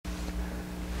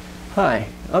Hi,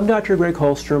 I'm Dr. Greg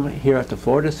Hollstrom here at the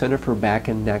Florida Center for Back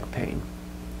and Neck Pain.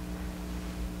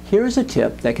 Here's a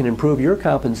tip that can improve your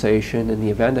compensation in the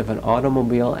event of an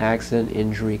automobile accident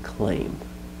injury claim.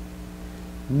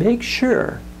 Make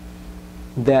sure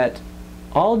that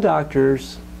all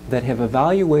doctors that have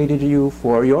evaluated you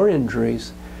for your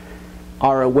injuries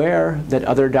are aware that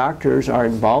other doctors are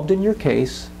involved in your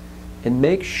case, and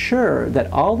make sure that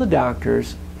all the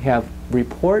doctors have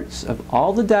reports of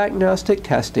all the diagnostic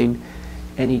testing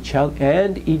and each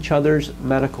other's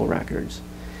medical records.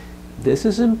 This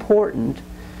is important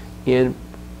in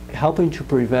helping to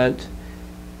prevent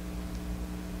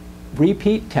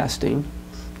repeat testing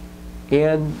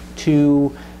and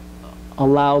to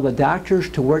allow the doctors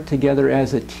to work together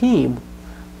as a team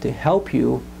to help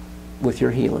you with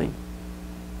your healing.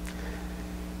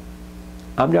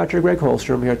 I'm Dr. Greg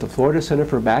Hollstrom here at the Florida Center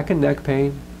for Back and Neck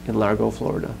Pain in Largo,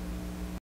 Florida.